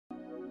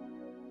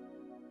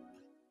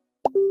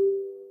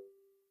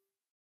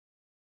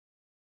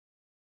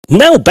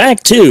Now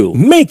back to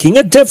Making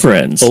a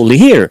Difference, only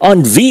here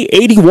on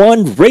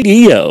V81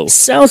 Radio,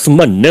 South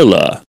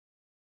Manila.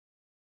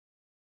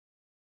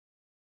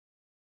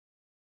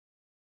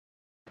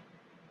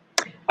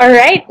 All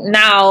right,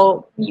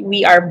 now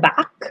we are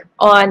back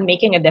on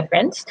Making a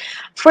Difference.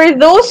 For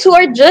those who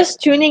are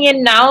just tuning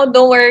in now,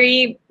 don't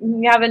worry,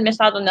 we haven't missed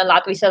out on a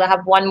lot. We still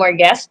have one more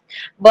guest,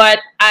 but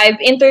I've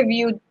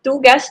interviewed two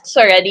guests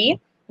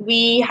already.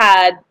 We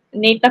had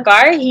Nate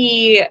Nakar.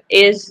 He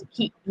is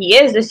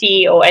the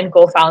CEO and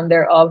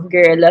co-founder of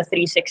Guerrilla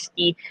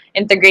 360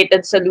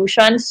 Integrated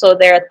Solutions. So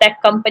they're a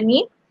tech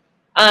company.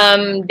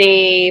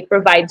 They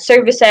provide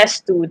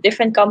services to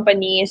different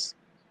companies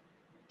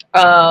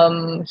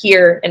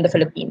here in the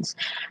Philippines.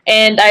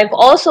 And I've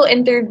also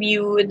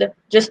interviewed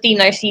Justine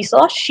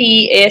Narciso.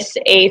 She is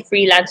a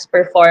freelance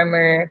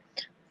performer,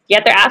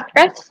 theater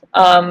actress.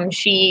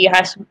 She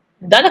has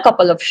done a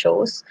couple of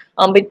shows,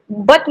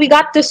 but we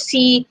got to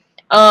see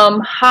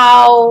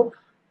how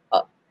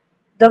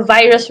the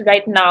virus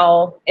right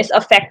now is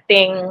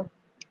affecting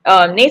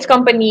Nate's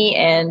company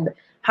and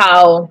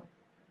how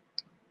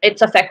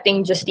it's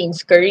affecting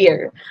Justine's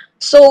career.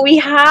 So we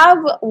have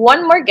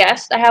one more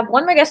guest. I have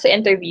one more guest to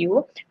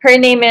interview. Her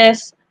name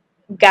is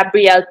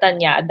Gabrielle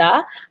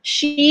Tanyada.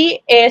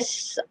 She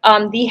is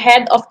the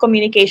head of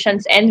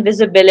communications and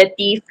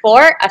visibility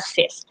for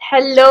Assist.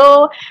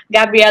 Hello,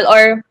 Gabrielle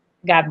or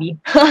Gabby.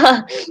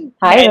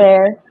 Hi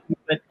there.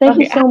 Thank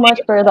you so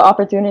much for the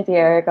opportunity,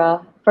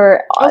 Erica.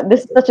 For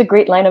this is such a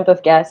great lineup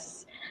of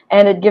guests,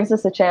 and it gives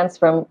us a chance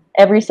from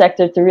every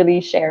sector to really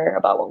share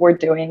about what we're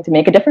doing to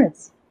make a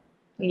difference.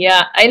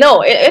 Yeah, I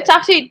know. It's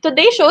actually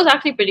today's show is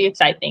actually pretty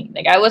exciting.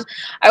 Like I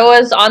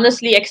was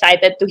honestly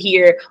excited to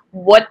hear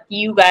what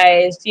you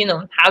guys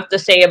have to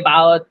say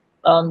about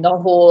the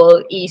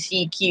whole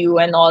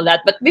ECQ and all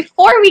that. But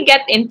before we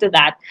get into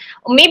that,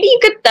 maybe you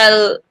could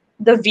tell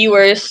the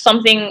viewers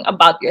something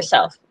about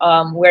yourself,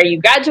 where you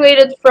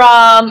graduated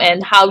from,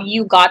 and how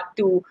you got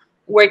to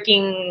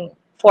working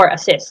for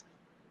Assist.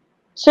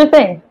 Sure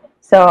thing.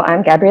 So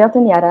I'm Gabrielle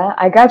Tanyada.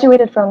 I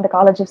graduated from the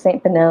College of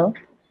St. Benil,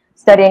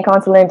 studying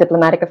Consulate and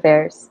Diplomatic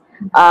Affairs.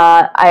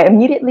 I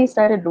immediately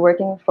started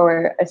working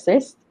for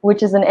Assist,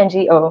 which is an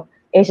NGO,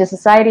 Asia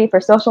Society for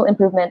Social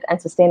Improvement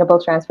and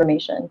Sustainable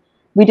Transformation.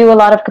 We do a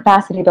lot of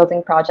capacity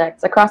building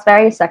projects across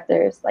various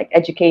sectors like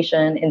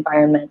education,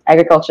 environment,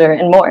 agriculture,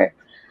 and more.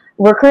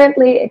 We're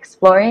currently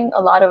exploring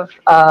a lot of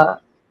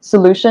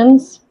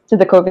solutions to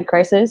the COVID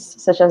crisis,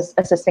 such as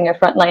assisting our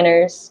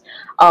frontliners,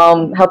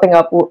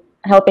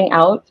 helping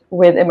out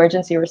with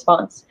emergency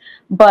response.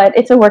 But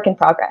it's a work in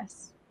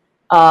progress.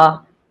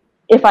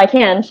 If I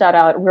can shout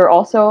out, we're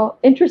also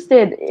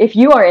interested, if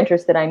you are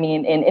interested,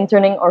 in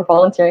interning or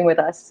volunteering with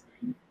us,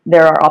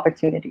 there are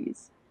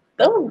opportunities.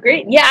 Oh,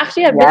 great. Yeah,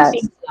 actually, I've been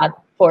seeing that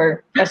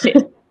for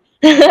Assist.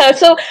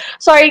 So,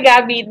 sorry,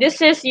 Gabby,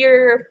 this is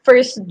your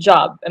first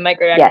job, am I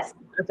correct? Yes.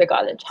 After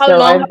college. How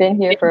long? I've been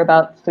here for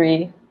about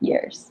 3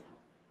 years.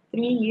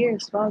 3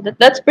 years. Wow,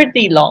 that's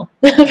pretty long.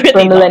 For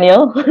a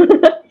millennial.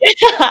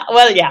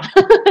 Well, yeah.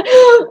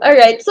 All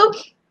right. So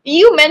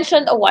you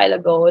mentioned a while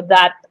ago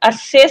that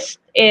Assist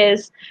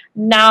is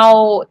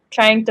now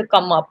trying to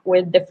come up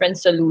with different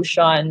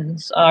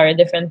solutions or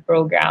different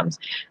programs.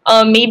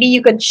 Maybe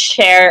you could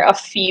share a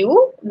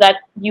few that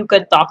you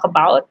could talk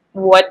about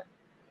what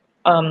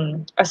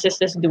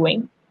Assist is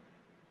doing.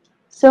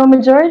 So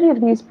majority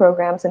of these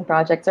programs and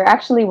projects are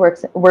actually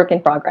work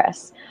in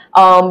progress.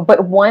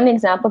 But one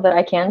example that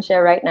I can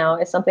share right now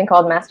is something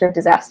called Master of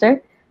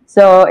Disaster.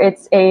 So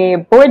it's a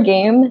board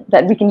game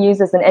that we can use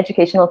as an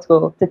educational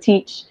tool to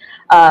teach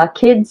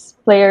kids,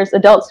 players,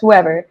 adults,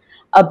 whoever,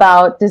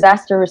 about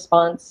disaster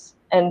response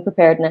and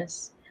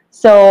preparedness.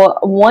 So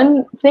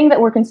one thing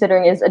that we're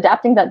considering is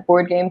adapting that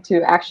board game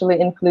to actually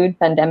include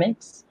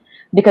pandemics,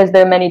 because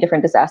there are many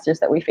different disasters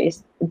that we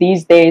face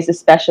these days,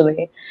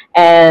 especially.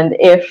 And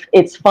if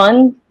it's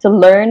fun to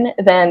learn,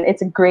 then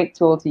it's a great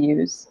tool to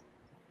use.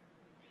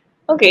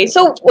 Okay,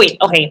 so wait,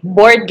 okay,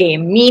 board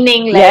game,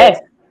 meaning like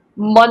Yes.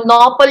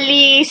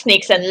 Monopoly,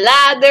 Snakes and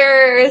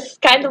Ladders,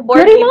 kind of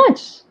board Pretty game?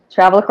 much.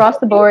 Travel across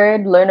the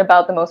board, learn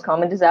about the most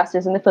common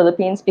disasters in the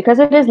Philippines because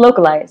it is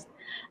localized.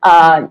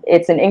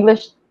 It's in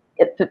English,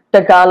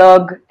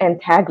 Tagalog, and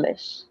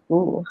Taglish.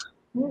 Ooh.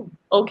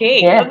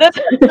 Okay. Yeah. That's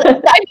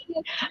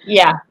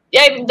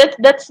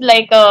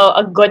like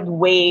a good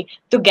way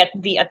to get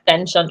the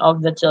attention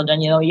of the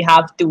children. You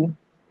have to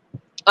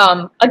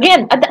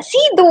again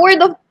see, the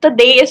word of the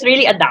day is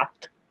really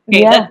adapt.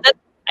 Okay, Yeah.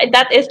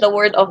 that is the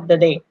word of the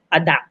day,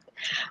 adapt.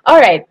 All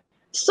right.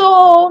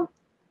 So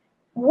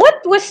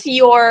what was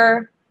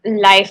your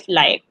life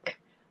like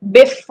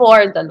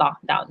before the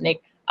lockdown?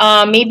 Like,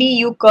 maybe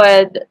you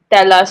could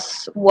tell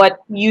us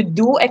what you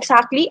do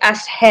exactly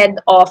as head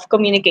of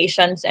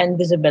communications and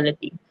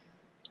visibility.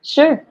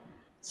 Sure.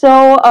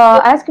 So,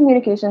 as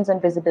communications and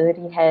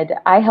visibility head,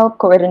 I help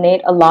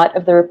coordinate a lot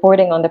of the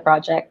reporting on the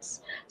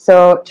projects.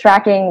 So,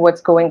 tracking what's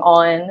going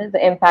on,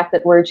 the impact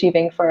that we're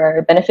achieving for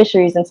our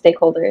beneficiaries and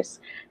stakeholders.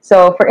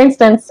 So, for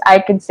instance, I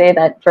could say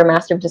that for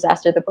Master of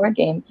Disaster, the board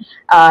game,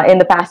 in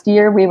the past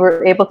year, we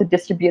were able to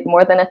distribute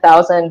more than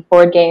 1,000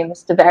 board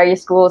games to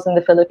various schools in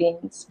the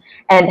Philippines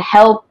and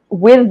help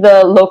with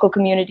the local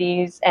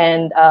communities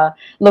and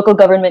local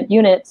government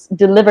units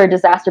deliver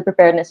disaster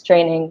preparedness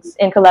trainings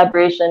in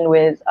collaboration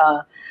with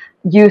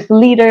youth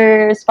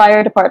leaders,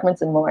 fire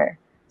departments, and more.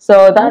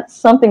 So that's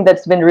something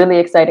that's been really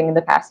exciting in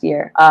the past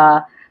year.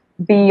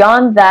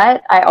 Beyond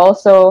that, I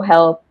also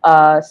help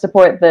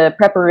support the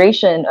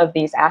preparation of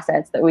these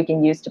assets that we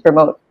can use to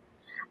promote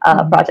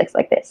projects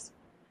like this.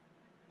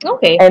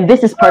 Okay. And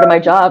this is part of my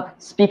job,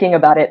 speaking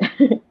about it.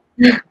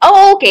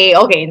 Oh,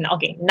 okay.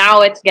 Now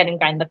it's getting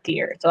kind of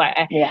clear. So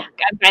Yeah.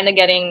 I'm kind of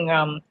getting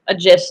a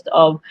gist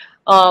of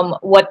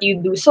what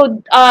you do.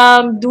 So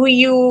do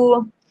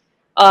you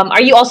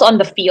are you also on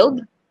the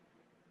field?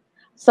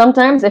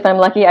 Sometimes, if I'm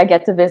lucky, I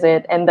get to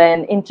visit and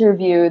then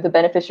interview the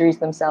beneficiaries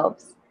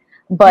themselves.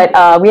 But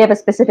we have a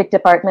specific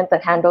department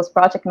that handles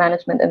project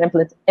management and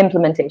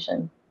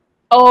implementation.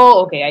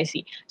 Oh, okay, I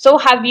see. So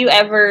have you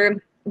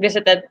ever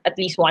visited at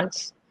least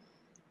once?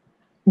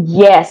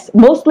 Yes,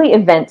 mostly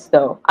events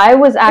though. I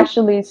was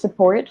actually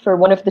support for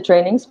one of the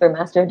trainings for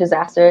Master of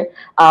Disaster.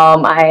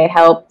 I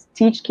helped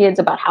teach kids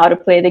about how to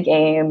play the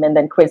game and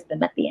then quiz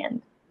them at the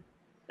end.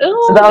 So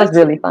Oh, that was that's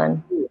really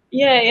fun.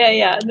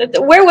 yeah.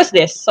 Where was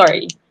this?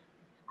 Sorry.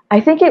 I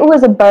think it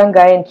was a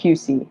barangay in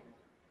QC.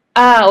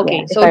 Ah, Yeah, okay.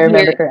 if So I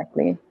remember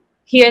correctly.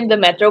 here in the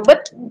metro,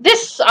 but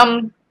this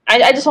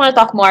I just want to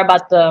talk more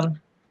about the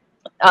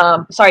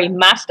sorry,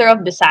 Master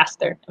of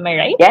Disaster. Am I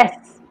right?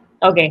 Yes,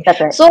 Okay.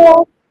 that's right.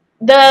 So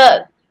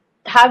the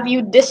have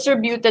you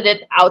distributed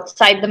it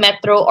outside the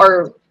metro,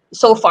 or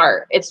so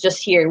far it's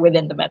just here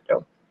within the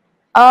metro?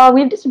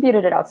 We've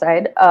distributed it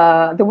outside.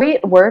 The way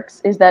it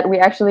works is that we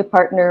actually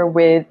partner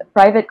with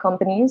private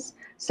companies.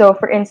 So,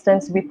 for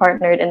instance, we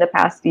partnered in the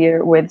past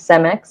year with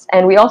Cemex,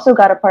 and we also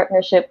got a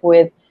partnership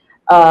with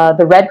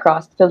the Red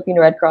Cross, the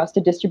Filipino Red Cross,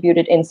 to distribute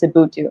it in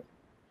Cebu too.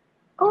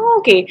 Oh,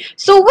 okay.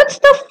 So what's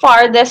the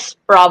farthest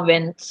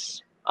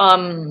province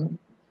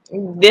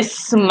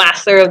this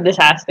Master of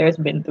Disaster has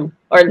been to?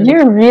 Or like,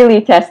 You're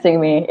really testing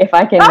me if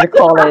I can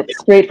recall it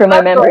straight from my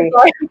I'm so memory.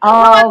 sorry. No,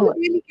 I'm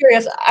really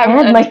curious.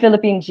 And my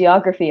Philippine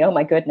geography. Oh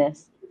my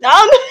goodness.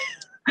 um,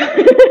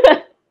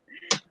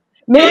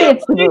 Maybe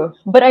it's Cebu,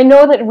 but I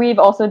know that we've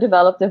also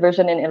developed a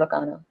version in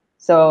Ilocano.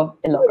 So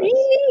Ilocos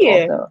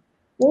really? also.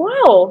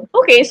 Wow.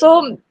 Okay,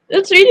 so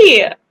it's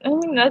really I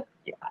mean that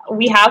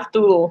we have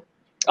to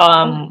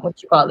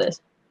what you call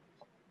this?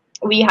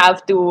 We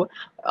have to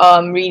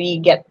really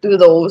get to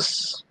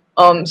those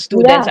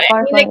students. Yeah, I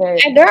far mean like flung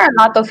area. there are a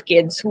lot of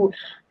kids who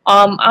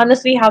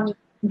honestly have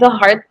the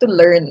heart to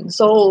learn.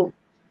 So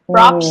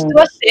props to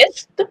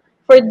assist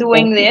for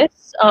doing Thank you.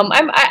 this.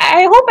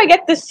 I hope I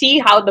get to see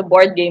how the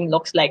board game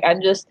looks like.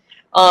 I'm just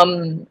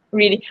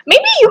really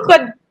maybe you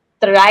could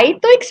try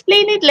to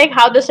explain it, like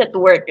how does it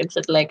work? Is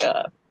it like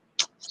a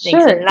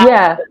snakes and Sure, ladders?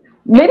 yeah.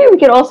 Maybe we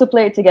could also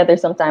play it together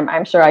sometime.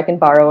 I'm sure I can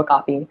borrow a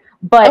copy.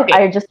 But Okay.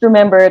 I just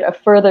remembered a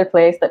further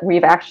place that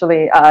we've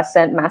actually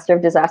sent Master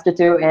of Disaster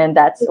to, and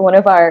that's one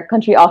of our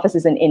country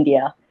offices in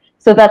India.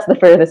 So that's the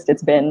furthest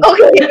it's been.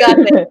 Okay, got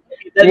it.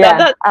 Yeah.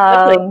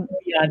 That's like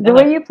yeah. The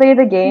way you play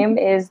the game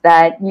is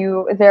that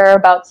there are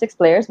about 6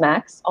 players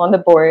max on the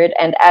board,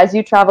 and as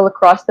you travel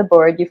across the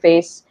board, you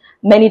face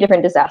many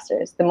different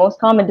disasters. The most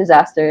common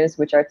disasters,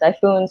 which are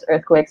typhoons,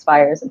 earthquakes,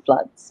 fires, and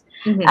floods.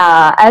 Mhm.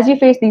 As you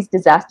face these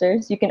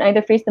disasters, you can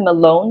either face them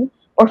alone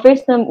or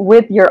face them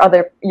with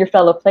your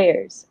fellow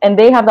players, and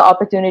they have the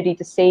opportunity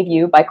to save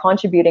you by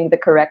contributing the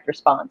correct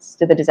response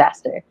to the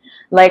disaster.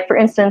 Like, for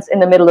instance, in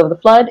the middle of the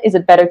flood, is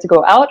it better to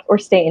go out or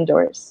stay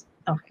indoors?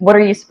 Okay. What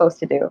are you supposed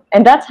to do?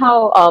 And that's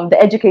how the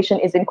education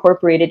is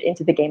incorporated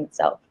into the game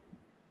itself.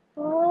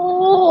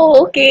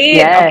 Oh, okay.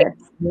 Yes, Okay.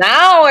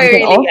 Now I you can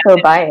really get also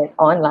it. buy it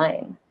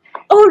online.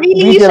 Oh,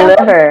 really? We You sell it?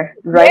 deliver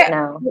right Where?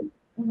 now.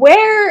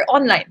 Where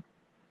online?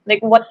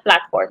 Like what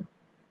platform?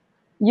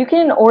 You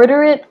can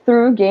order it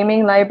through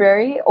Gaming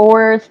Library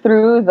or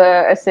through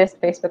the Assist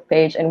Facebook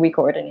page, and we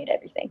coordinate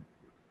everything.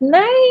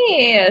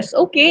 Nice.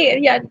 Okay.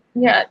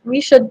 Yeah.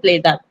 We should play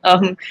that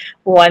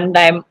one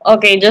time.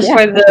 Okay, just Yeah,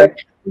 for the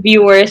perfect.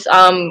 viewers,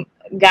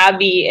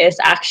 Gabby is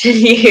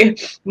actually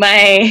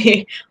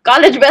my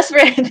college best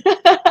friend.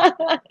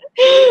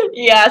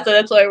 Yeah, so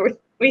that's why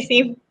we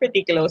seem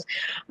pretty close.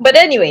 But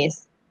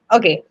anyways,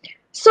 okay.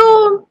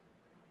 So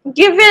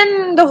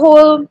given the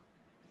whole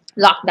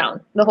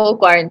lockdown, the whole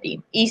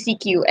quarantine,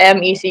 ECQ,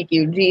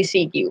 MECQ,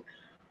 GCQ,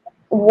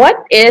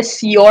 what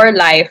is your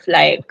life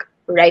like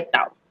right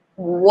now?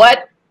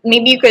 What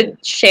maybe you could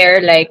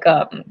share like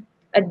a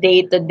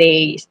day to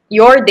day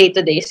your day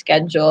to day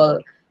schedule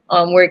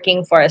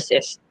working for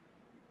Assist.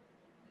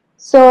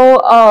 So,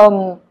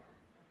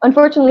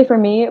 unfortunately for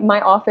me, my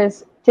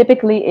office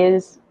typically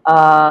is,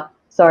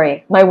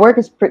 sorry, my work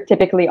is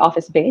typically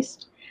office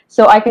based.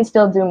 So I can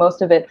still do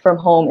most of it from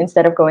home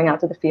instead of going out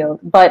to the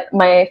field. But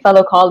my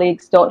fellow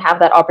colleagues don't have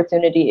that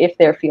opportunity if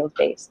they're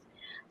field-based.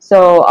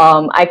 So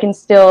I can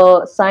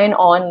still sign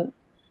on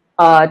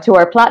to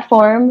our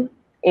platform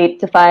 8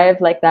 to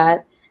 5 like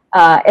that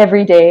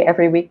every day,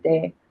 every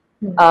weekday.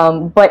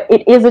 But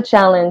it is a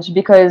challenge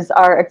because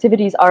our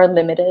activities are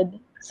limited.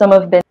 Some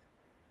have been.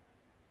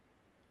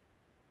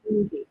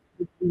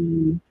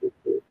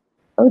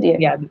 Oh dear.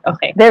 Yeah.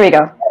 Okay. There we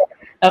go.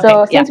 Okay.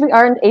 So since we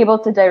aren't able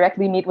to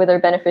directly meet with our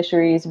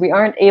beneficiaries, we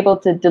aren't able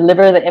to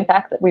deliver the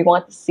impact that we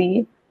want to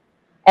see.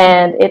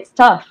 And it's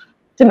tough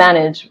to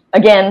manage.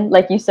 Again,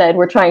 like you said,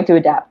 we're trying to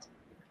adapt.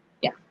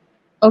 Yeah.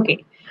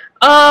 Okay.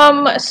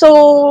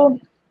 So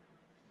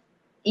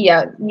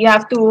yeah, you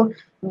have to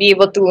be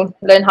able to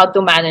learn how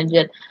to manage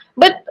it.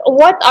 But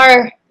what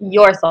are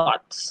your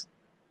thoughts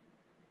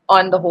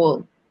on the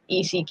whole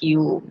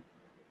ECQ,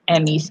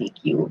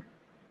 MECQ,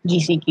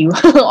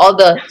 GCQ, all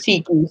the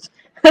CQs?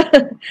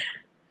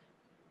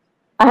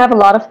 I have a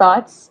lot of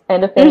thoughts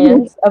and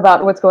opinions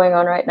about what's going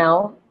on right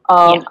now.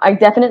 I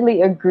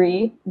definitely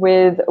agree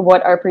with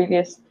what our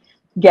previous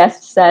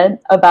guest said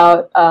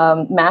about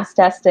mass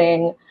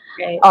testing.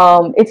 Right.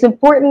 It's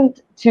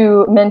important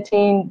to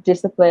maintain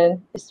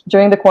discipline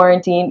during the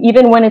quarantine,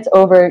 even when it's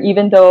over.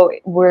 Even though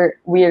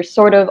we're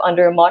sort of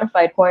under a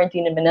modified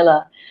quarantine in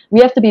Manila,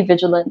 we have to be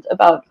vigilant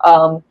about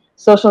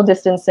social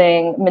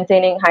distancing,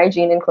 maintaining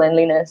hygiene and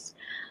cleanliness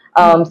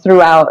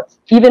throughout,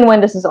 even when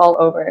this is all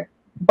over.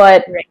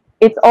 But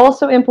it's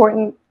also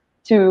important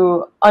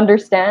to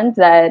understand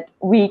that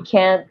we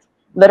can't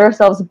let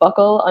ourselves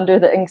buckle under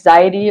the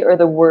anxiety or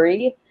the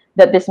worry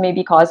that this may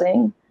be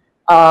causing.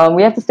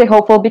 We have to stay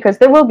hopeful because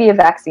there will be a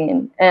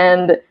vaccine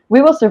and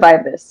we will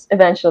survive this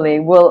eventually.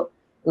 We'll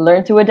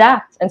learn to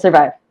adapt and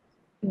survive.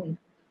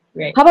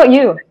 Right. How about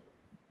you?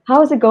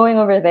 How is it going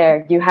over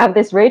there? You have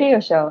this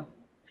radio show.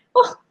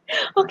 Oh,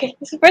 okay.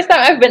 It's the first time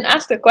I've been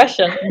asked a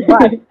question,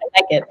 but I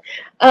like it.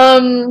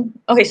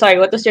 Okay, sorry.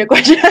 What was your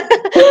question?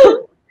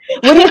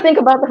 What do you think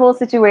about the whole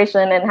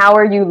situation and how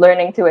are you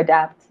learning to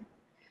adapt?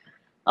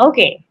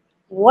 Okay.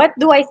 What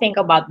do I think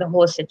about the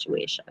whole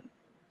situation?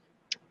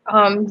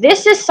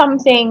 This is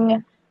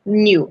something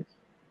new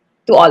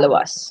to all of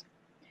us,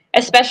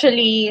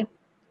 especially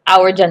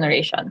our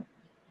generation,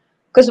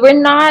 because we're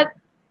not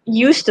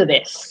used to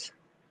this.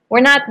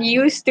 We're not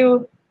used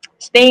to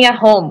staying at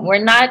home.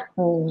 We're not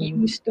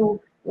used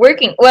to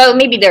working. Well,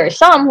 maybe there are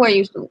some who are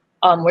used to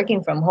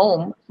working from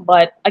home,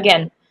 but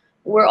again,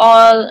 we're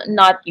all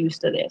not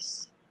used to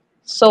this.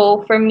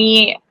 So for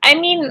me, I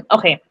mean,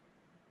 okay,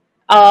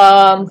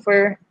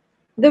 for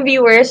the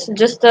viewers,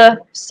 just to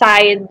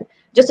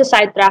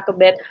sidetrack a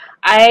bit,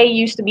 I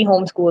used to be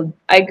homeschooled.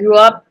 I grew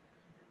up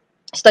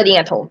studying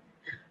at home.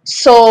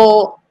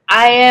 So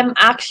I am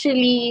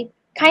actually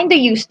kind of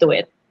used to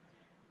it.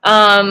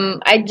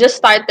 I just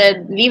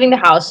started leaving the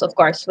house, of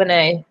course, when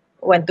I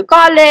went to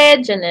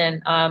college, and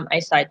then I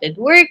started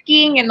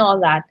working and all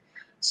that.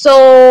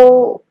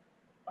 So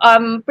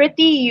I'm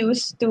pretty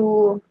used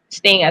to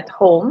staying at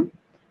home.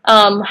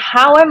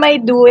 How am I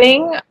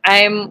doing?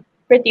 I'm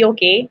pretty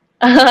okay.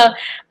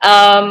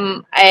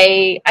 I'm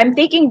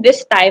taking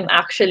this time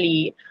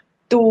actually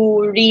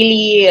to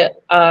really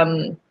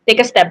take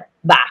a step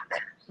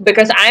back,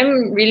 because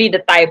I'm really the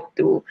type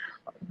to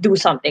do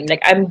something.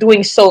 Like, I'm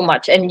doing so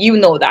much, and you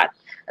know that.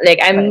 Like,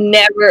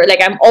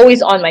 I'm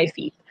always on my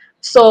feet.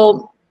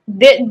 So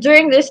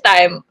during this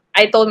time,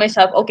 I told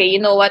myself, okay, you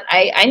know what?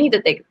 I need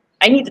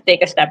to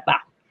take a step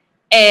back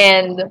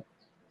and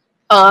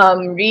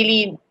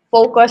really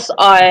focus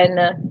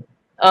on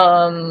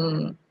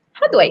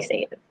how do I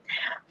say it?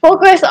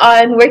 Focus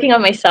on working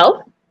on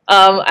myself.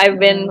 I've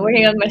been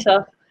working on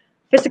myself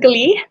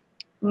physically,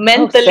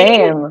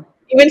 mentally,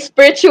 even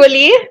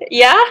spiritually.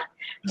 Yeah.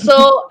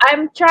 So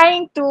I'm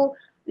trying to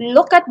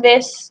look at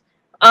this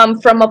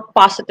from a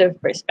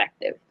positive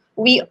perspective.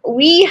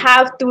 We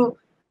have to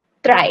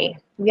try.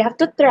 We have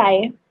to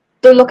try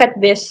to look at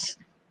this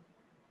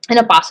in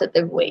a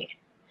positive way.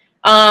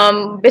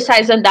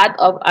 Besides on that,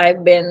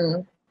 I've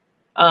been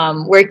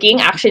working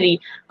actually.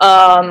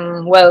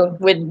 Well,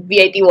 with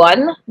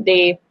V81,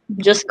 they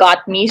just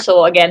got me.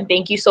 So again,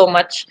 thank you so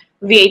much,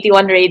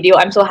 V81 Radio.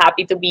 I'm so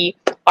happy to be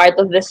part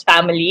of this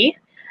family.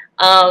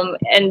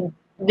 And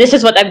this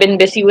is what I've been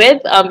busy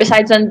with.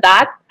 Besides on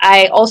that,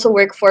 I also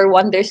work for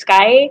Wonder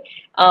Sky.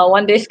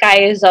 Wonder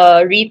Sky is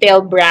a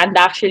retail brand.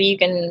 Actually, you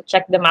can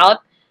check them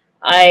out.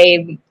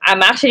 I'm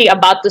actually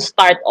about to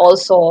start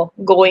also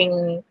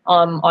going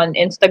on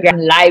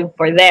Instagram live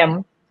for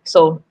them.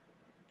 So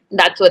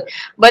that's what.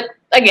 But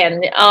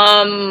again,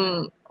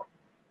 I've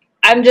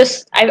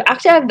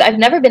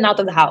never been out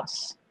of the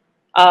house.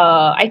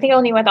 I think I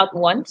only went out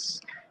once,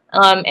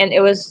 and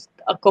it was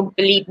a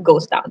complete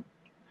ghost town.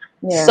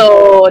 Yeah.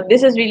 So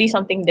this is really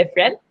something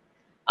different.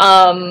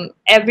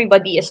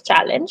 Everybody is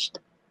challenged,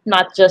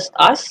 not just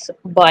us,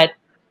 but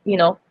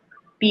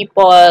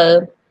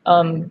people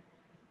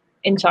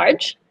in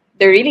charge.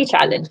 They're really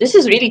challenged. This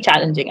is really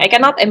challenging. I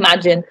cannot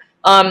imagine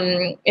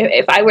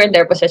if I were in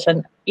their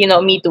position.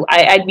 Me too.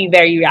 I'd be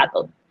very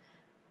rattled.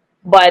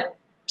 But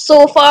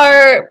so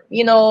far,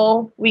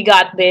 we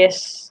got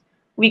this.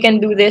 We can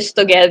do this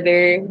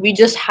together. We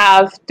just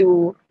have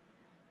to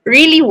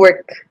really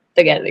work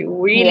together,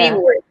 really Yeah.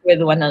 work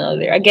with one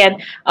another. Again,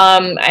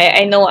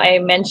 I know I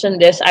mentioned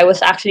this. I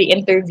was actually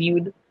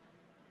interviewed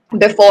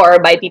before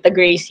by Tita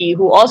Gracie,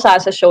 who also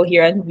has a show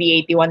here on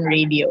V81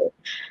 Radio.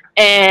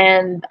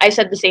 And I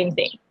said the same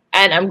thing.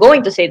 And I'm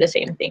going to say the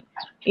same thing.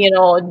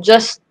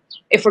 Just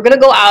if we're going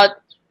to go out,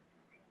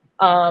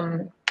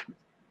 um,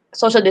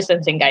 social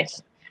distancing,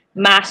 guys,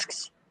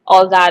 masks,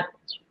 all that,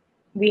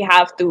 we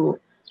have to,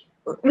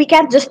 we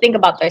can't just think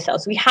about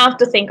ourselves. We have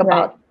to think Right.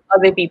 about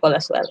other people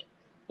as well.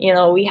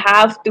 We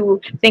have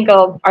to think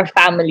of our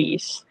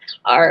families,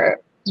 our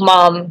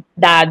mom,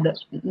 dad,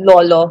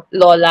 lolo,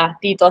 lola,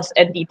 titos,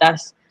 and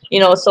titas.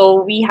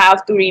 So we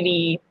have to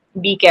really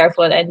be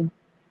careful and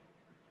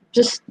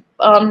just,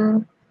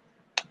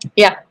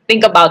 yeah,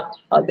 think about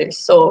others.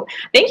 So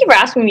thank you for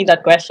asking me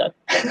that question.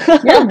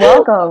 You're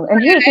welcome.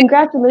 And hey,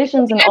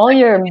 congratulations on all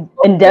your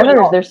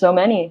endeavors. There's so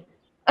many.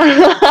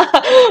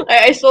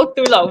 I spoke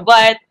too long,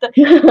 but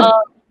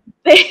um,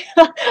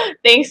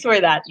 thanks for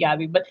that,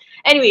 Gabby. But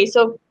anyway,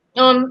 so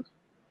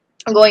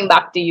going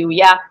back to you,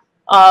 yeah,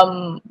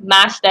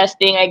 mass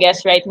testing, I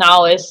guess right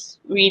now is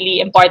really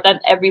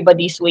important.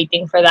 Everybody's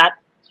waiting for that,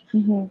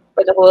 Hmm.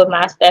 for the whole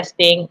mass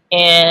testing,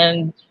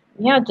 and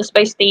yeah, just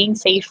by staying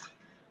safe.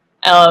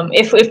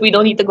 If we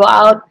don't need to go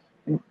out,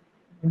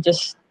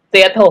 just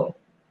stay at home.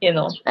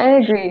 I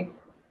agree.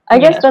 I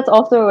guess Yeah. that's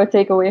also a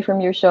takeaway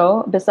from your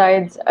show,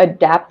 besides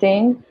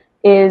adapting,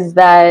 is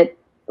that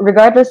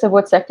regardless of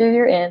what sector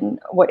you're in,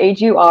 what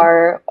age you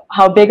are,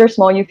 how big or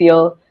small you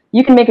feel,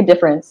 you can make a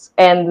difference.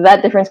 And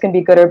that difference can be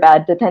good or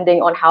bad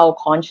depending on how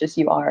conscious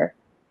you are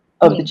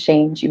of the Mm,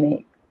 change you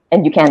make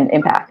and you can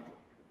impact.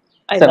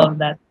 I So, love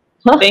that.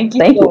 Thank you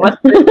thank so you. much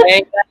for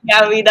sharing that,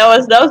 Gabby. That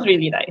was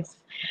really nice.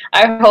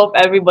 I hope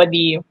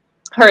everybody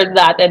heard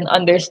that and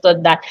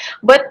understood that.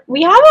 But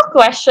we have a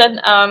question.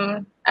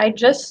 I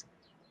just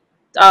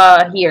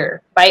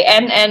here by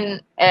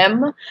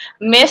NNM,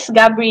 Miss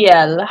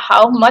Gabrielle.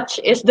 How much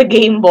is the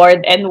game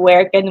board and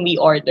where can we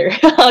order?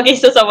 Okay,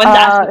 so someone's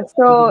asking.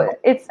 So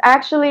it's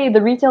actually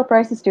the retail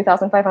price is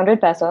 2,500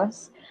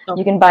 pesos. You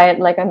Okay. can buy it,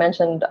 like I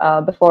mentioned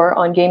before,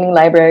 on Gaming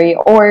Library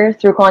or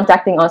through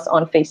contacting us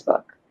on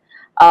Facebook.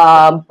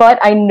 But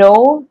I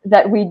know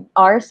that we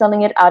are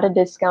selling it at a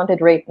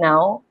discounted rate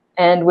now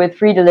and with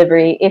free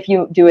delivery if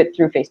you do it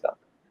through Facebook.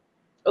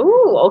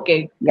 Ooh,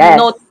 okay. Yes.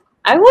 No,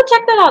 I will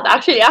check that out.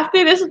 Actually,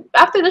 after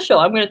the show,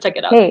 I'm gonna check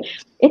it out. Hey,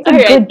 it's a All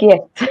right. good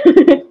gift.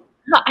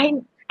 No,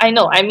 I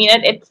know. I mean,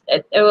 it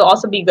will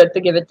also be good to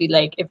give it to,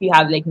 like, if you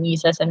have like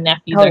nieces and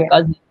nephews Oh, or yeah.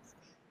 cousins.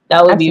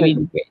 That would be really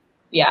Absolutely. great.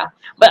 Yeah,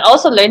 but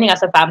also learning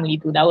as a family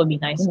too. That would be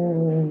nice.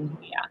 Mm.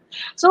 Yeah.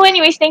 So,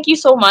 anyways, thank you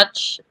so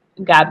much,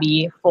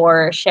 Gabby,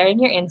 for sharing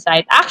your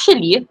insight.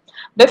 Actually,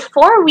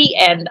 before we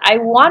end, I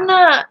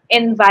wanna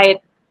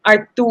invite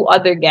our two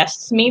other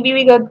guests. Maybe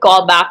we could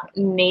call back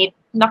Nate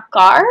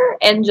Nakar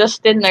and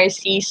Justin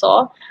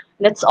Narciso.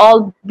 Let's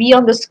all be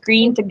on the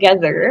screen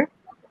together.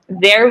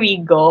 There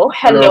we go.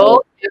 Hello.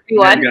 Hello,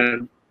 everyone.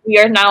 Megan. We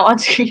are now on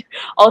screen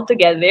all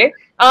together.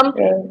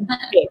 Okay.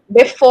 Okay.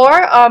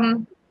 Before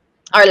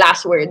our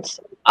last words,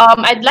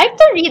 I'd like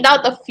to read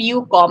out a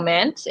few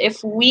comments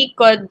if we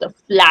could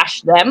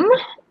flash them.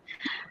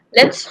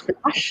 Let's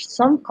flash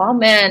some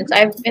comments.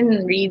 I've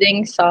been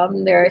reading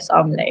some. There are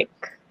some like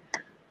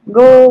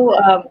go.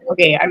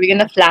 Okay, are we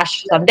gonna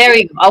flash some? There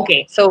we go.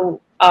 Okay, so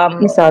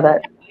You saw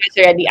that. you guys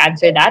already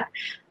answered that.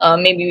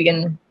 Maybe we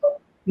can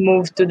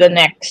move to the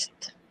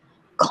next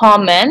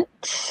comment.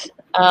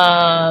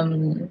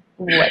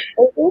 What?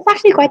 There's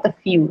actually quite a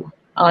few,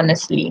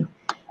 honestly.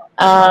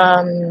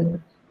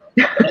 Um,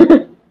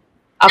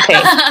 okay.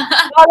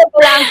 Paolo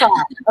Polanco.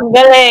 Ang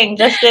galing.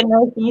 Justin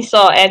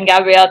Narciso and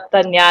Gabriel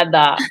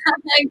Tanyada.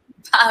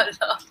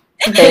 Paolo.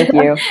 Thank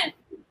you.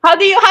 How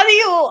do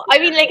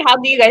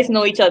you guys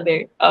know each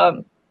other?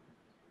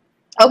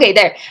 Okay,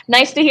 there.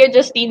 Nice to hear,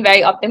 Justine.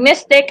 Very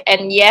optimistic.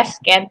 And yes,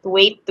 can't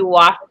wait to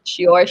watch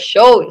your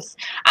shows.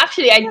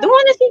 Actually, I do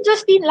want to see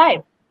Justine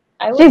live.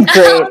 I She's would.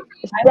 great.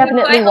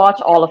 Definitely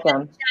watch all of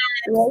them.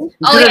 You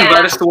Oh, should yeah.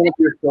 invite us to one of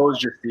your shows,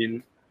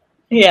 Justine.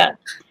 Yeah.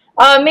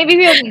 Maybe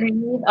we'll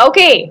read.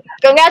 Okay.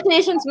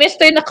 Congratulations,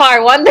 Mr.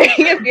 Nakar. Wondering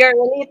if you're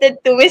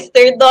related to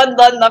Mr. Don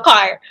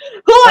Nakar.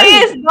 Who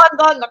is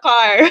Don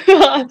Nakar?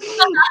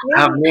 I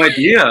have no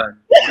idea.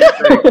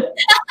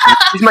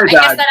 He's my I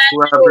guess dad. that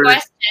answers the Whoever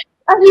question.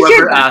 He's your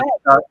whoever dad.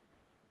 asked that.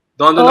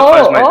 Don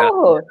Nakar is my dad.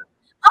 Oh,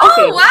 Oh,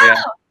 Okay. wow.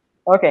 Yeah.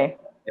 okay.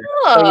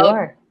 So you Oh,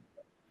 are.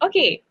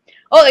 okay.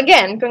 Oh,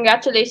 again,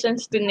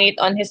 congratulations to Nate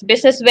on his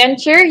business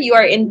venture. You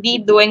are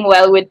indeed doing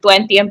well with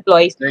 20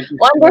 employees. Thank you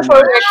Wonderful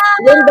so work.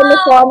 Linda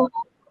Mison.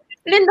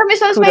 Linda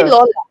Mison is my Kudos.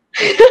 lola.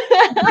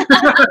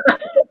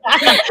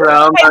 much.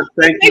 Salamat.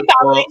 Thank My you po.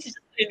 family is just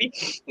really,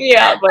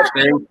 yeah, but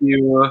Thank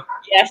you.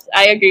 yes,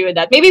 I agree with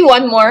that. Maybe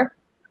one more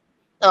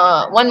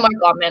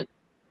comment.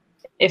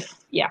 If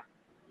yeah,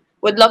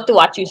 would love to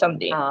watch you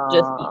someday.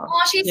 Just Aw.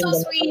 Oh, she's so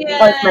sweet.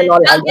 Or my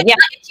lola I'll again. get,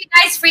 Yeah. I'll get you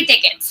guys free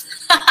tickets.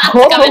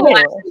 Oh. Come and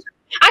watch.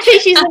 Actually,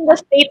 she's in the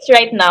States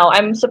right now.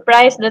 I'm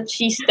surprised that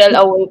she's still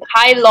awake.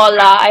 Hi,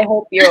 Lola. I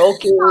hope you're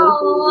okay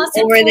Oh,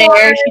 over support.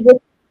 there.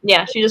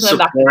 She just went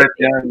back to the Support,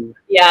 States.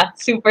 yeah. Yeah,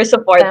 super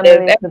supportive.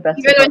 Family is the best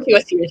Even when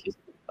support. she was here,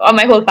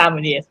 my whole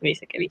family is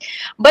basically.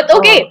 But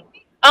okay.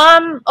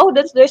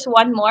 There's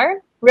one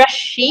more.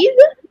 Rashid.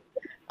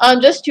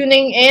 Just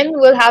tuning in.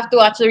 We'll have to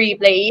watch the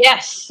replay.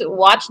 Yes,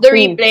 watch the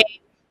Please.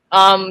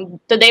 replay.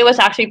 Today was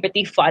actually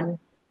pretty fun.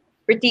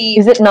 Pretty.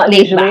 Is it not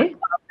laid back. usually?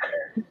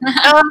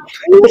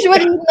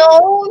 Usually,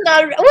 no,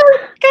 not well,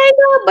 kind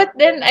of. But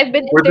then I've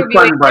been We're the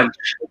interviewing fun bunch.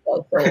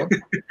 people,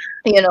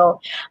 so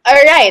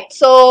All right.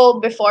 So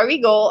before we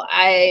go,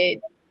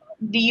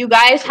 do you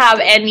guys have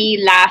any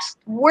last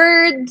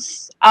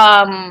words,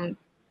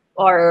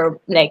 or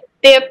like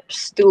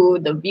tips to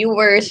the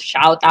viewers,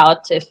 shout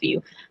outs if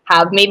you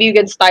have? Maybe you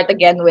can start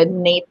again with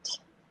Nate.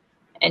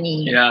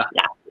 Any Yeah.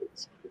 last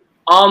words?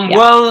 Yeah.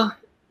 Well,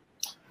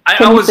 I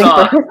Can you was think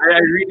I first?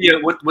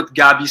 really what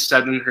Gabby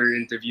said in her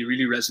interview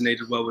really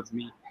resonated well with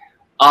me.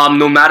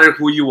 No matter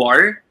who you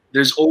are,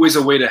 there's always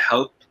a way to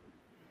help.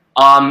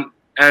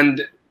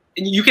 And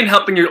you can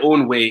help in your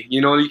own way.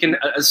 You know, you can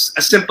as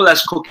simple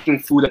as cooking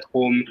food at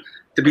home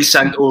to be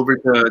sent over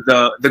to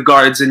the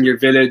guards in your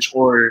village,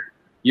 or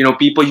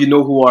people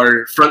who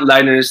are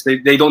frontliners.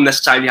 They don't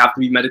necessarily have to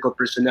be medical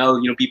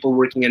personnel. People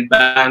working in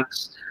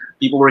banks,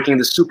 people working in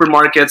the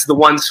supermarkets, the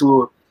ones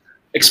who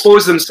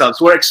expose themselves,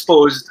 who are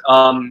exposed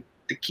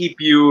to keep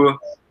you,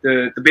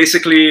 to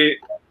basically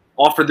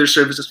offer their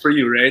services for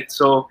you, right?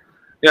 So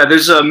yeah,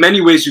 there's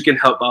many ways you can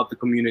help out the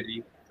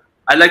community.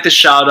 I'd like to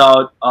shout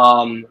out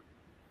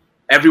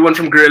everyone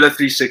from Guerrilla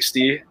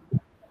 360.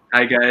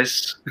 Hi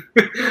guys.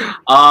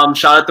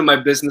 Shout out to my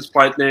business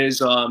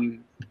partners,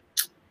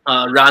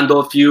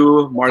 Randolph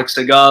Yu, Mark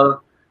Segal.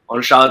 I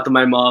want to shout out to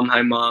my mom.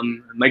 Hi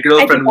mom. My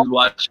girlfriend who's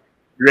watching.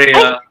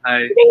 Rhea.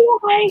 Hi.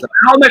 Hi. So,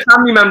 all my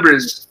family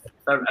members.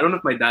 I don't know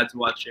if my dad's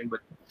watching,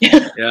 but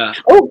yeah.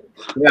 Oh,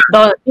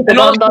 Yeah. people And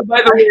also, don't.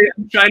 by the way,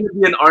 I'm trying to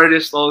be an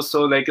artist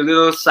also, like a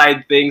little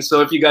side thing.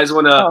 So if you guys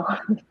wanna, Oh,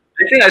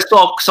 I think I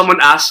saw someone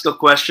ask a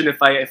question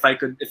if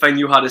I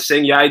knew how to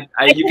sing. Yeah,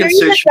 you can read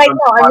search it right on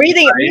now. I'm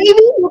reading it. Spotify.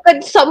 Maybe you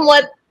could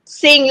somewhat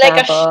sing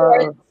like a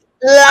short line.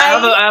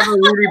 I have a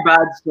really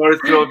bad sore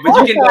throat,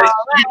 but you can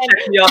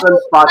check me out on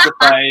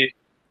Spotify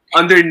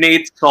under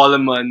Nate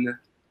Solomon.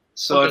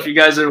 So if Okay. you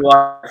guys want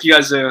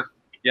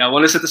to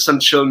listen to some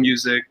chill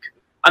music,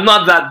 I'm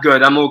not that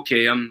good. I'm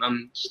okay.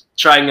 I'm just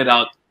trying it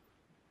out.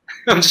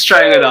 I'm just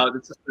trying it out.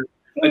 It's just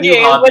a new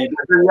Okay, hobby.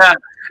 But, yeah.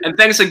 And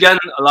thanks again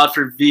a lot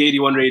for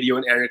V81 Radio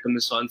and Erika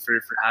Mison for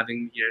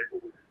having me here.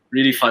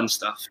 Really fun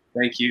stuff.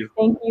 Thank you.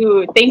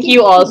 Thank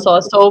you also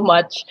so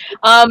much.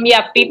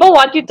 People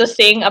want you to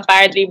sing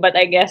apparently, but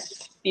I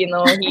guess he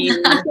just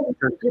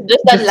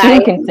a just you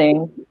line, can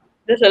sing.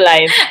 just a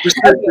line. Just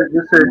search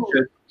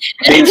it.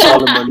 Nate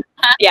Solomon.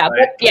 Yeah,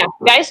 but yeah,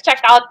 guys,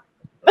 check out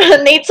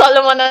Nate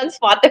Solomon on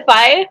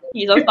Spotify.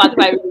 He's on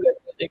Spotify. Really good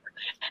music.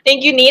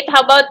 Thank you, Nate.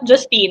 How about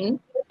Justine?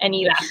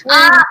 Any last words?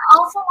 I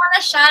also want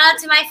to shout out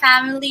to my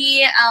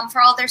family for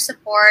all their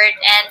support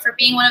and for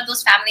being one of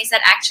those families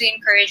that actually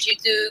encourage you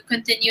to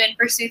continue and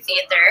pursue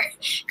theater,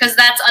 because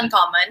that's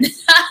uncommon.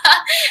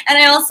 And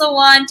I also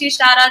want to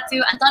shout out to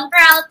Anton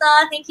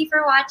Peralta. Thank you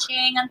for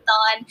watching,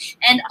 Anton.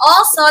 And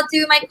also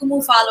to my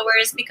Kumu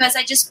followers, because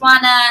I just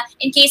want to,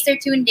 in case they're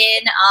tuned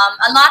in,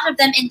 a lot of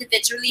them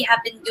individually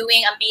have been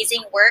doing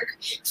amazing work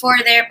for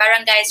their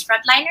barangays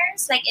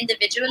frontliners, like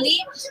individually.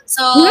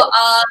 So,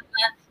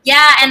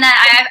 yeah, and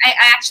I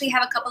actually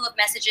have a couple of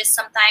messages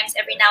sometimes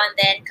every now and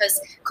then, because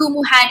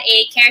Kumu had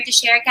a Care to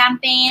Share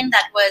campaign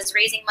that was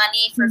raising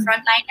money for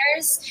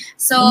frontliners.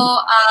 So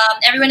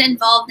everyone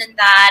involved in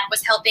that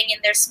was helping in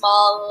their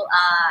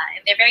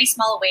very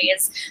small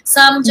ways.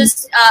 Some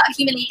just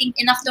accumulating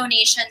enough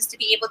donations to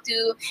be able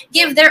to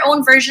give their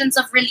own versions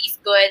of relief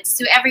goods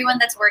to everyone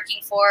that's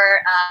working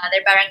for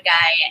their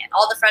barangay and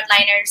all the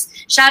frontliners.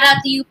 Shout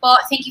out to you, po.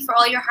 Thank you for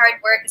all your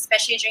hard work,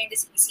 especially during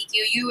this ECQ.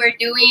 You are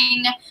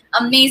doing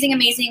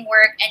amazing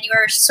work, and you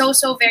are so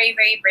very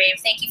brave.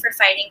 Thank you for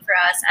fighting for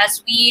us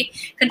as we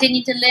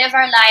continue to live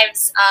our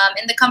lives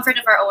in the comfort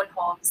of our own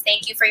homes.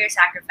 Thank you for your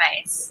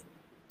sacrifice.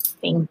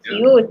 Thank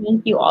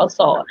you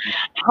also.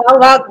 How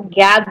about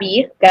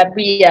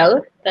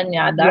Gabrielle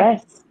Tanyada?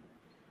 Yes.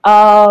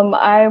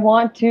 I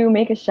want to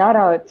make a shout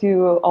out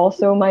to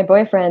also my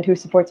boyfriend who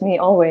supports me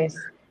always.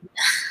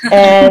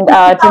 And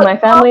to my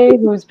family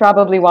who's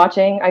probably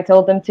watching, I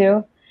told them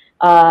to.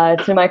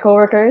 To my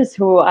coworkers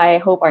who I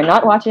hope are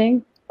not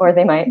watching, or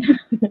they might.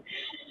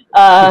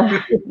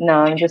 No,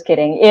 I'm just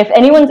kidding. If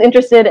anyone's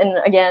interested in,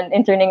 again,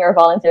 interning or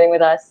volunteering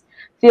with us,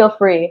 feel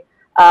free.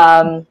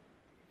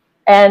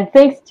 And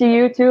thanks to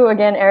you too,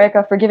 again,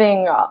 Erika, for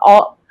giving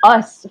all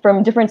us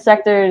from different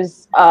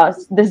sectors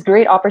this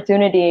great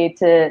opportunity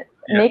to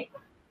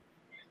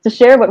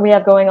share what we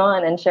have going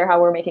on and share how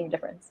we're making a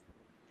difference.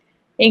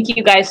 Thank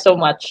you guys so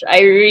much. I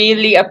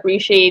really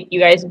appreciate you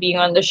guys being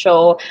on the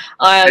show.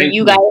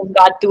 You guys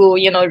got to,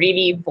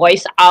 really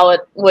voice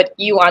out what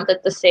you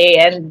wanted to say.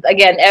 And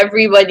again,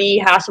 everybody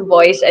has a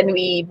voice, and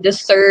we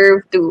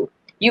deserve to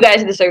you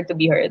guys deserve to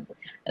be heard.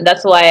 And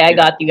that's why I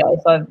got you guys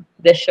on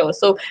this show.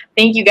 So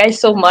thank you guys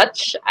so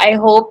much. I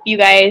hope you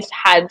guys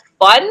had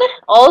fun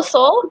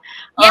also.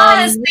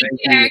 Yes, thank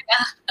you,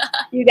 Erika.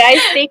 You guys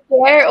take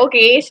care,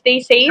 okay? Stay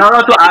safe. Shout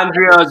out to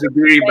Andrea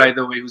Zubiri, by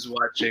the way, who's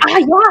watching.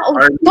 Yeah. Oh,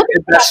 Our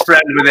best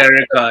friend with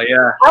Erika,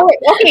 yeah.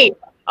 Okay.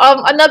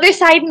 Another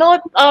side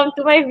note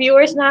to my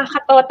viewers,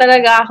 nakakatawa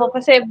talaga ako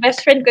kasi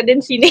best friend ko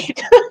din si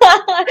Nate.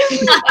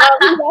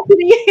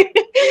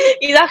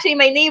 He's actually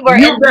my neighbor.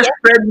 New best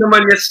friend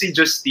naman niya si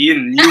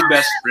Justine. New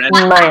best friend.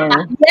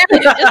 Man.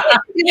 Yes,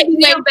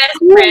 New best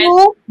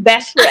friend.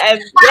 Best friend.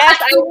 Yes,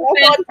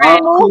 I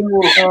know.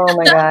 Oh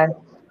my God.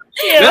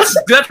 Yeah. Let's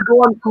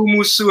go on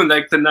Kumu soon,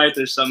 like tonight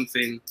or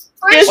something.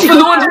 Yes, No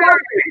one's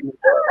watching.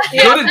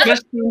 Go to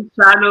Justine's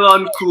channel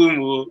on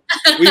Kumu.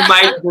 We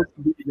might just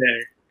be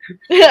there.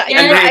 Yeah,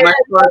 And hey, my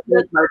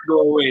content might go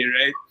away,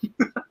 right?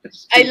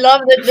 I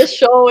love that the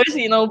show is,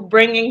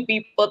 bringing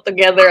people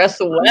together as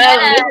well.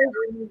 Yeah. This is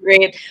really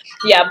great.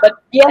 Yeah,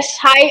 but yes,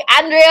 hi,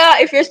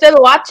 Andrea. If you're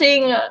still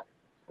watching,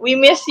 we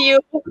miss you.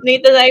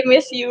 Nathan, I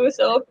miss you.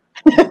 So,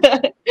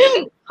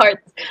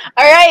 hearts.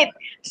 All right.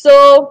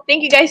 So,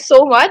 thank you guys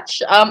so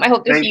much. I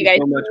hope to see you guys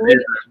so much, soon.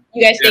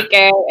 You guys take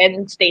care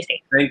and stay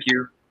safe. Thank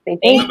you.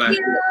 Thank Bye-bye.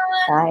 you.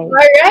 Bye.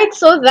 All right.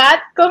 So,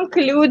 that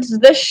concludes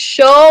the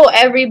show,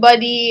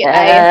 everybody.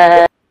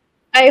 I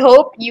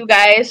hope you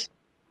guys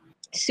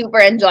super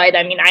enjoyed.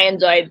 I mean, I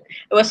enjoyed.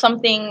 It was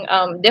something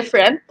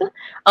different.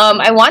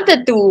 I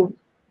wanted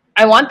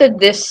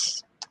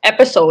this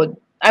episode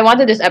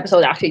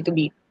actually to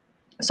be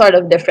sort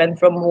of different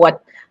from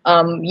what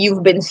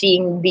you've been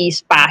seeing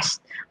these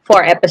past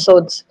 4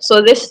 episodes.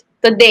 So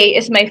today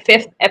is my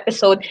 5th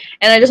episode,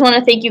 and I just want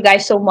to thank you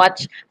guys so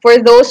much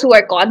for those who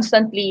are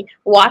constantly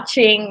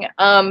watching,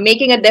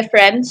 making a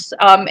difference,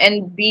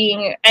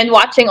 and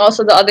watching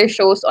also the other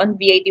shows on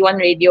V81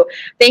 Radio.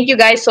 Thank you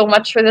guys so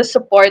much for the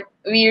support.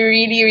 We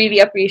really, really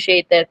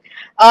appreciate it.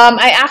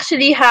 I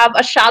actually have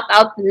a shout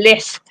out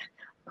list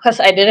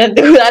because I didn't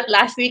do that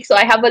last week, so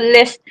I have a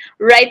list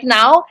right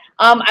now.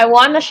 I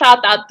want to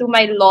shout out to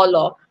my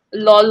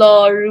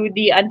Lolo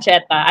Rudy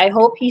Ancheta. I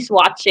hope he's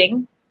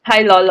watching.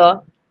 Hi,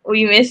 Lolo.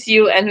 We miss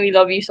you and we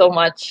love you so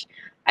much.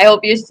 I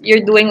hope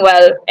you're doing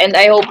well, and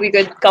I hope we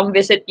could come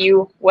visit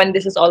you when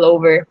this is all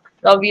over.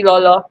 Love you,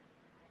 Lolo.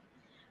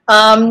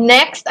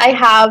 Next, I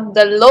have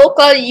the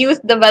Local Youth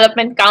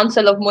Development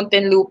Council of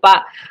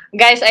Muntinlupa.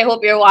 Guys, I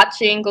hope you're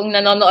watching. Kung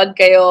nanonood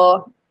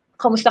kayo,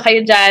 kamusta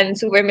kayo dyan?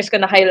 Super miss ko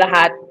na kayo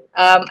lahat.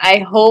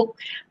 I hope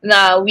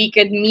na we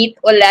could meet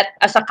ulit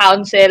as a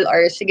council,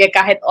 or sige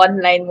kahit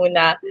online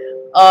muna.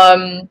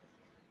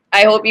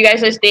 I hope you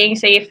guys are staying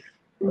safe.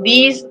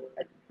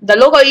 The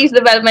Local Youth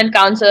Development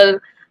Council,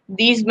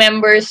 these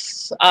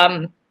members,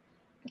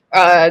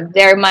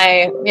 they're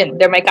my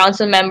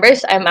council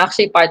members. I'm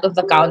actually part of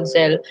the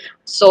council.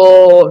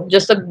 So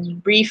just a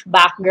brief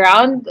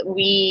background: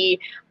 we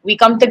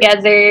come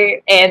together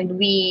and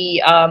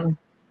we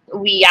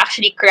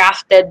actually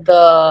crafted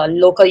the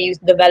Local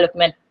Youth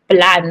Development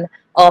Plan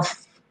of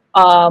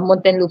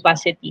Muntinlupa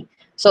City.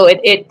 So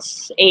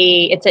it's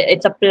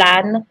a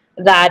plan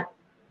that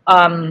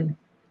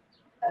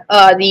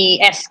the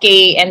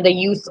SK and the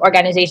youth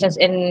organizations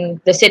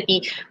in the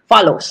city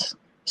follows.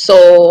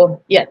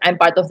 So yeah, I'm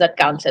part of that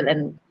council,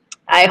 and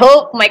I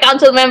hope my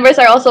council members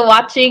are also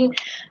watching.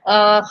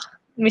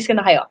 Miss ko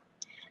na kayo.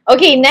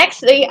 Okay,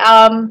 next,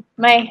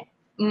 my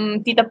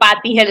Tita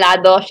Patty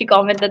Helado, she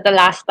commented the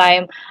last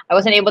time. I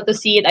wasn't able to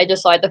see it. I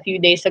just saw it a few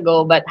days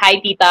ago. But hi,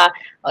 Tita.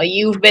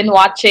 You've been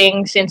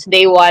watching since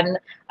day one.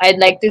 I'd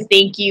like to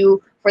thank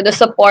you for the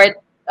support.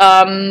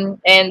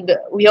 And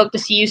we hope to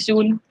see you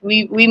soon.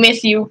 We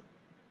miss you.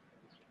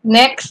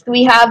 Next,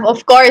 we have,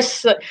 of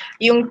course,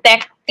 yung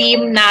tech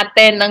team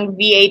natin ng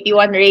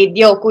V81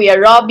 Radio. Kuya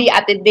Robbie,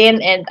 Ate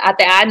Din, and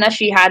Ate Ana.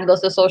 She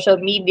handles the social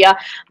media.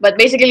 But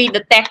basically,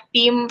 the tech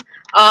team,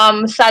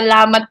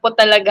 salamat po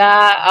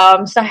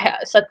talaga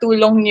sa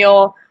tulong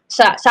nyo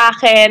sa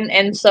akin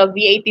and sa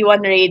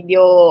V81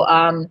 Radio.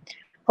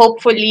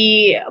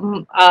 Hopefully,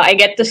 I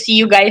get to see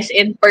you guys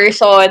in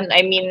person.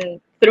 I mean,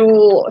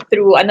 through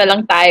through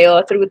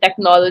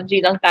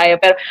technology lang tayo.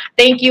 Pero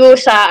thank you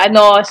sa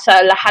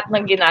lahat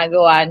ng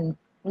ginagawa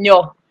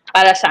nyo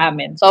para sa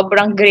amin.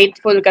 Sobrang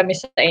grateful kami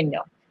sa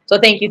inyo.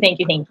 So thank you.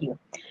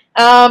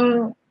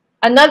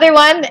 Another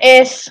one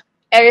is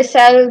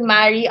Ericel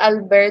Mari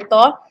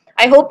Alberto.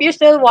 I hope you're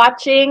still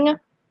watching.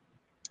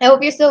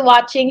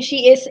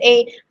 She is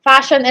a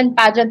fashion and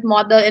pageant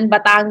model in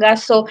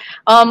Batangas. So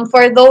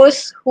for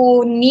those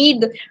who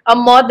need a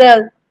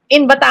model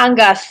in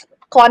Batangas,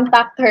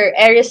 contact her,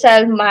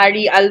 Ericel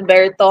Mari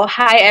Alberto.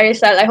 Hi,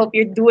 Ericel. I hope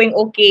you're doing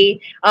okay.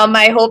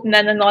 I hope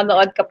na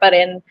nanonood ka pa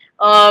rin.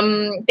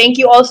 Thank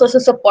you also sa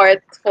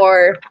support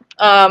for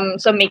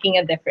making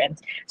a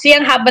difference. See,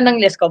 ang haba ng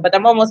list ko, but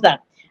I'm almost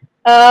done.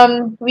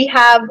 We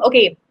have,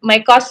 my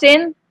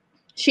cousin.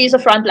 She's a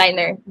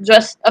frontliner.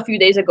 Just a few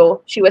days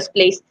ago, she was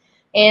placed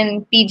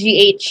in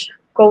PGH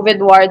COVID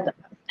ward.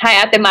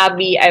 Hi, Ate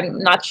Mabi. I'm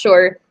not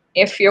sure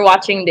if you're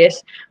watching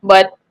this,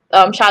 but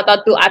Shout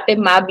out to Ate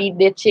Mabi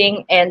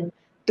Ditching and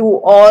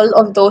to all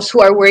of those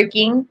who are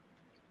working,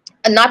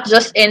 and not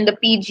just in the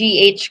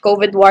PGH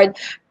COVID ward,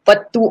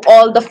 but to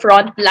all the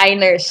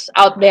frontliners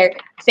out there.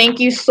 Thank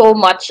you so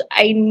much.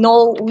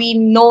 We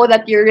know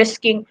that you're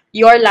risking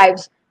your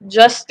lives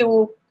just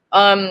to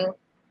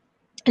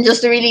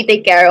really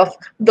take care of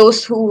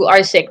those who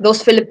are sick,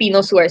 those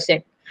Filipinos who are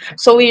sick.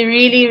 So we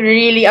really,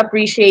 really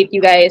appreciate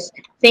you guys.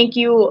 Thank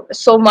you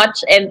so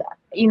much, and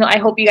I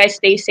hope you guys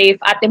stay safe.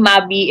 Ate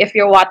Mabi, if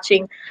you're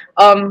watching,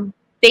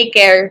 take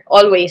care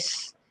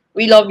always.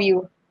 We love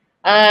you.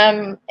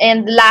 And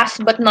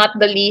last but not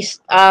the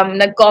least,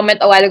 nag-comment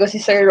a while ago si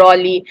Sir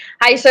Rolly.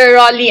 Hi, Sir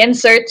Rolly and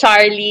Sir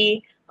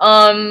Charlie.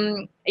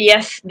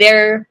 Yes,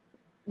 they're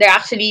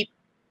actually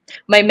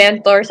my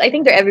mentors. I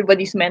think they're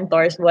everybody's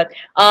mentors. But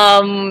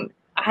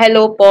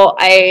hello po.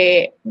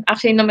 I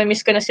actually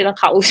namimiss ko na silang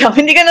kausap.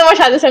 Hindi ko na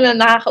masyado sila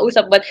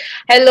nakakausap. But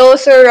hello,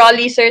 Sir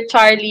Rolly, Sir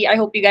Charlie. I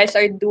hope you guys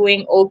are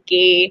doing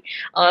okay.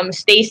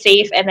 Stay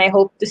safe, and I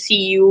hope to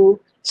see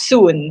you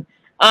soon.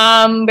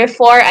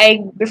 Before I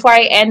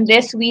end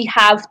this, we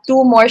have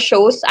 2 more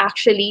shows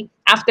actually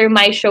after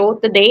my show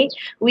today.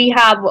 We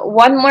have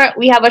one more.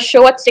 We have a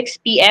show at 6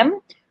 p.m.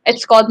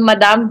 It's called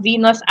Madame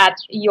Venus at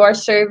Your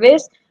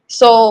Service.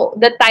 So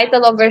the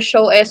title of our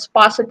show is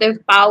Positive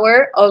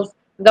Power of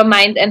the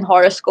Mind and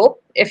Horoscope.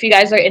 If you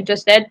guys are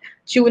interested,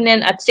 tune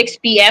in at 6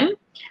 p.m.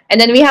 And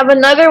then we have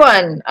another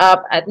one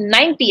at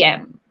 9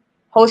 p.m.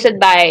 hosted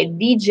by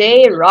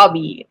DJ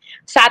Robbie.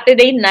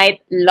 Saturday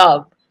Night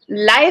Love.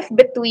 Life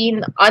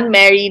between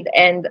unmarried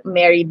and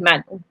married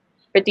man.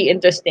 Pretty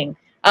interesting.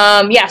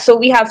 So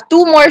we have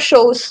 2 more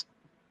shows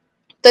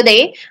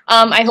today.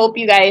 I hope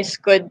you guys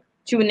could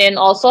tune in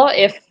also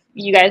if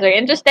you guys are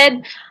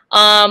interested.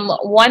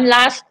 One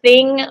last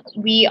thing,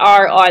 we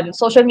are on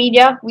social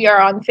media. We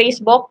are on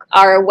Facebook.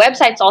 Our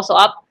website's also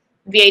up,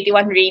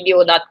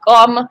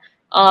 v81radio.com.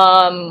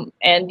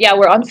 And yeah,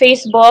 we're on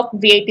Facebook,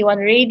 V81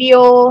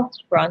 Radio.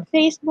 We're on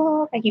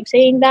Facebook. I keep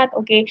saying that.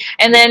 Okay.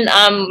 And then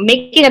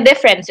Making a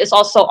Difference is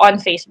also on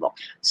Facebook.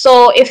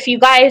 So if you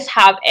guys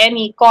have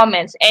any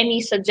comments,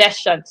 any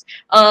suggestions,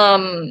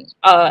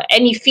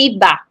 any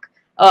feedback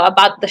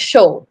about the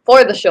show,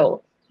 for the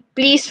show,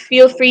 please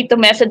feel free to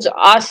message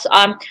us.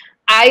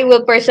 I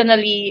will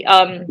personally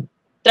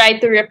try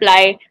to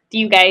reply to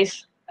you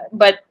guys.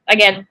 But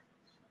again,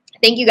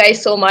 thank you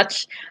guys so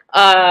much.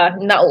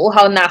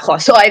 Nauuhaw na ako.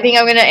 So I think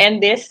I'm gonna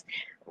end this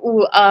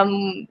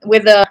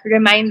with a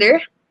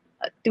reminder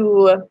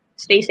to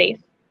stay safe.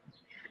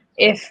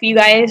 If you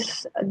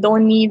guys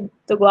don't need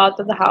to go out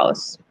of the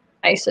house,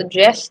 I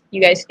suggest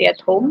you guys stay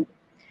at home.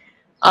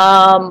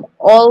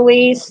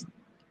 Always,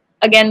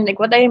 again, like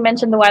what I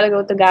mentioned a while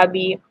ago to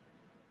Gabby,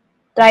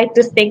 try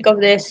to think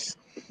of this.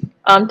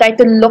 Try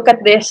to look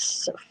at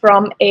this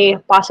from a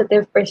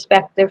positive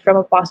perspective, from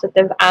a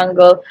positive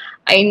angle.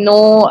 I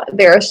know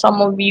there are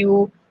some of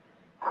you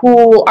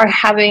who are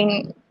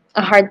having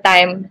a hard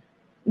time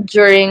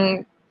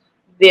during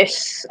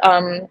this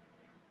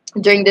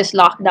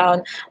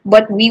lockdown,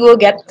 but we will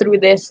get through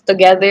this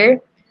together.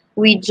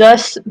 We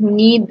just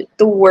need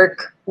to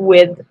work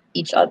with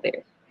each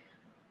other.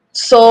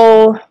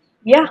 So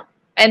yeah,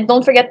 and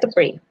don't forget to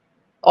pray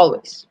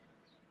always.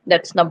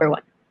 That's number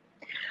 1.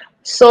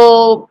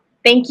 So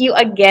thank you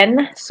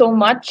again so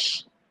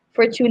much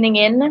for tuning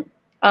in.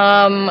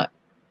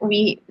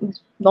 We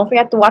don't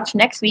forget to watch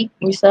next week.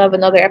 We still have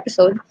another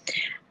episode.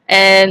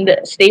 And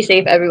stay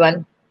safe,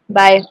 everyone.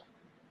 Bye.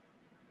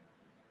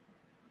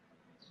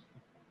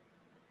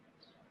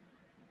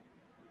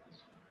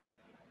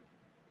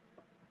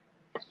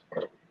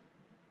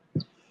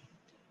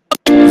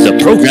 The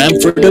program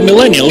for the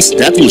millennials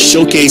that will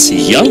showcase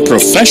young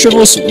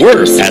professionals'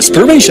 worth,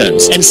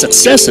 aspirations, and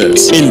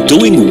successes in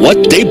doing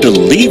what they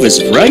believe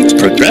is right,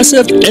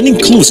 progressive, and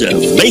inclusive.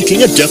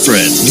 Making a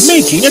difference.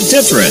 Making a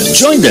difference.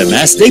 Join them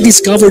as they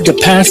discover the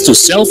path to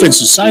self and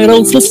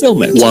societal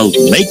fulfillment while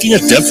making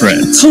a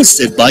difference.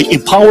 Hosted by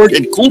empowered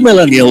and cool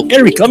millennial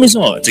Erika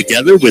Mison.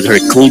 Together with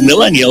her cool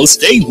millennials,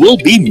 they will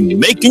be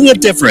making a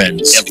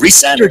difference. Every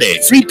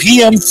Saturday, 3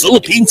 p.m.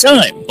 Philippine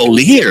time.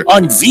 Only here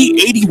on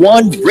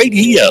V81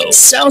 Radio,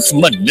 South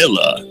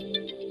Manila.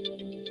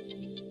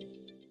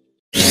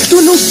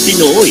 Tunog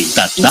Pinoy,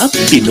 Tatak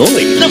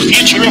Pinoy, the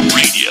future of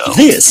radio.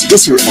 This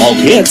is your all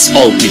hits,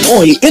 all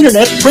Pinoy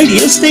internet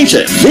radio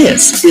station.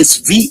 This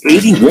is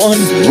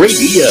V81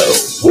 Radio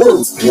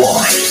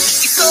Worldwide.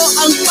 Ito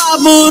ang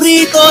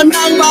paborito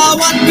ng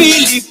bawat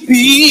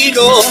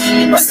Pilipino.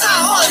 Basta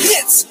all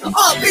hits,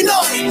 all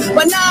Pinoy,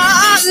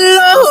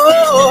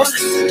 panalo.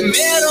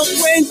 Merong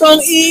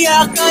kwentong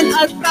iyakan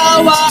at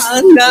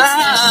tawanan.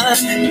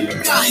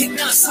 Kahit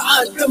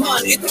nasaan ka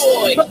man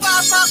ito'y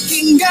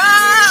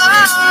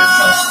mapapakinggan.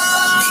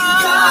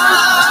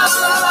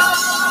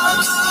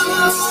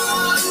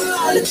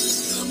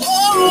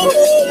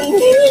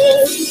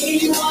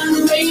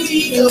 V81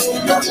 Radio,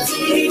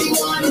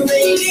 V81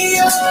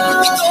 Radio.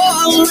 Ito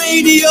ang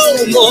radio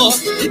mo,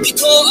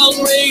 ito ang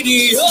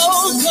radio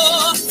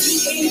ko.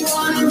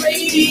 V81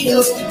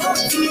 Radio,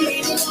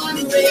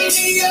 V81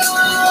 Radio.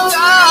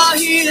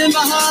 Dahil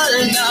mahal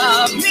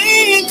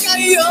namin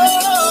kayo.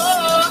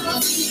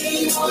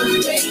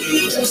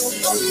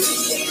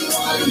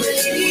 V81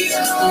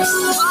 Radio.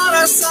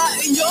 Para sa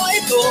inyo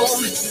ito,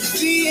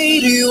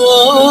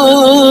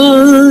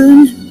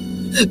 V81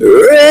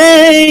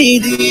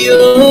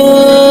 Radio.